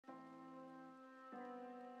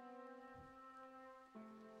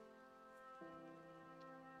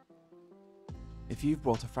If you've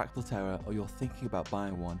bought a Fractal Terra or you're thinking about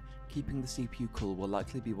buying one, keeping the CPU cool will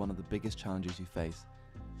likely be one of the biggest challenges you face.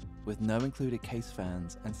 With no included case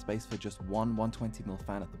fans and space for just one 120mm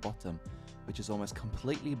fan at the bottom, which is almost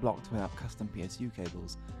completely blocked without custom PSU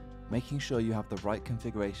cables, making sure you have the right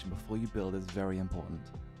configuration before you build is very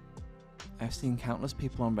important. I've seen countless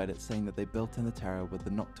people on Reddit saying that they built in the Terra with the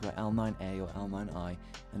Noctua L9A or L9i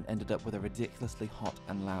and ended up with a ridiculously hot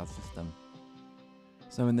and loud system.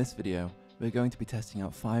 So in this video, we're going to be testing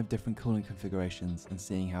out 5 different cooling configurations and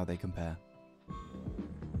seeing how they compare.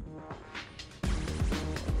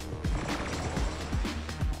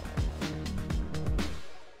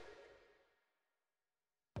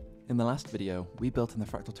 In the last video, we built in the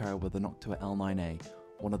Fractal Terra with the Noctua L9A,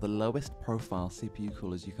 one of the lowest profile CPU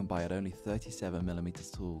coolers you can buy at only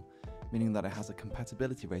 37mm tall, meaning that it has a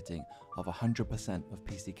compatibility rating of 100% of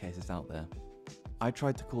PC cases out there. I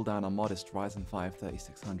tried to cool down a modest Ryzen 5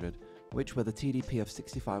 3600, which with a TDP of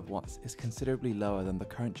 65 watts is considerably lower than the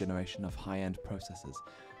current generation of high-end processors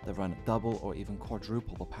that run at double or even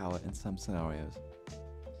quadruple the power in some scenarios.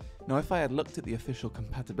 Now, if I had looked at the official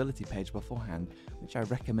compatibility page beforehand, which I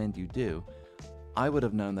recommend you do, I would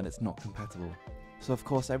have known that it's not compatible. So of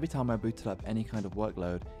course, every time I booted up any kind of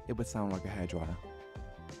workload, it would sound like a hairdryer.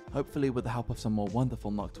 Hopefully with the help of some more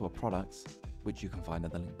wonderful Noctua products, which you can find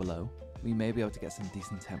in the link below, we may be able to get some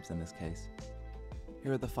decent temps in this case.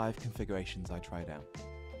 Here are the 5 configurations I tried out.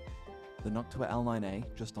 The Noctua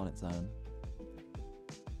L9A just on its own,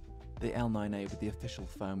 the L9A with the official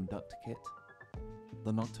foam duct kit,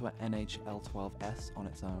 the Noctua NH-L12S on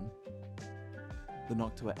its own, the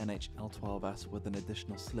Noctua NH-L12S with an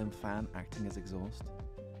additional slim fan acting as exhaust,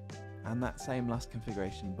 and that same last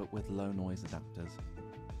configuration but with low noise adapters.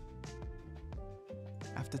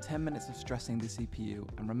 After 10 minutes of stressing the CPU,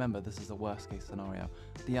 and remember this is a worst case scenario,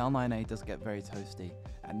 the L9A does get very toasty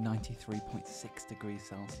at 93.6 degrees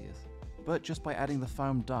Celsius. But just by adding the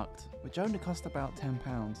foam duct, which only cost about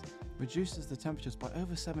 £10, reduces the temperatures by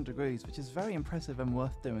over 7 degrees, which is very impressive and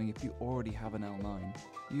worth doing if you already have an L9.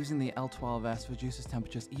 Using the L12S reduces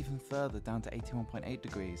temperatures even further down to 81.8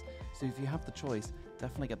 degrees, so if you have the choice,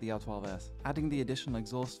 definitely get the L12S. Adding the additional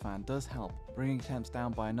exhaust fan does help, bringing temps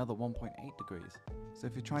down by another 1.8 degrees. So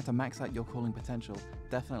if you're trying to max out your cooling potential,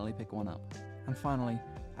 definitely pick one up. And finally,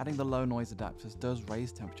 adding the low noise adapters does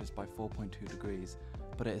raise temperatures by 4.2 degrees,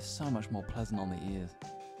 but it is so much more pleasant on the ears.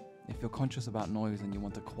 If you're conscious about noise and you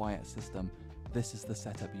want a quiet system, this is the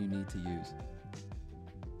setup you need to use.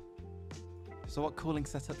 So what cooling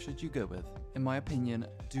setup should you go with? In my opinion,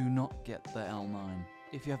 do not get the L9.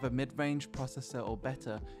 If you have a mid-range processor or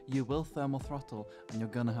better, you will thermal throttle and you're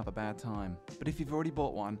gonna have a bad time. But if you've already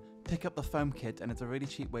bought one, pick up the foam kit and it's a really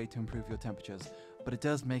cheap way to improve your temperatures, but it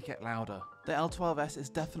does make it louder. The L12S is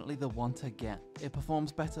definitely the one to get. It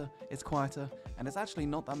performs better, it's quieter, and it's actually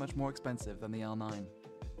not that much more expensive than the L9.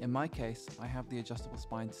 In my case, I have the adjustable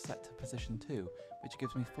spine set to position 2, which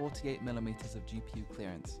gives me 48mm of GPU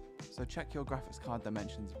clearance. So check your graphics card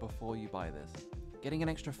dimensions before you buy this. Getting an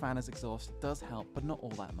extra fan as exhaust does help, but not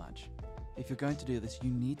all that much. If you're going to do this,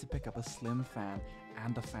 you need to pick up a slim fan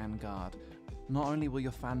and a fan guard. Not only will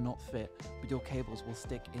your fan not fit, but your cables will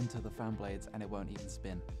stick into the fan blades and it won't even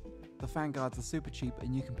spin. The fan guards are super cheap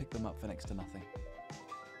and you can pick them up for next to nothing.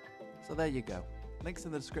 So there you go. Links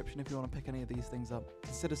in the description if you want to pick any of these things up.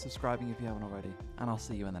 Consider subscribing if you haven't already, and I'll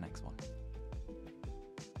see you in the next one.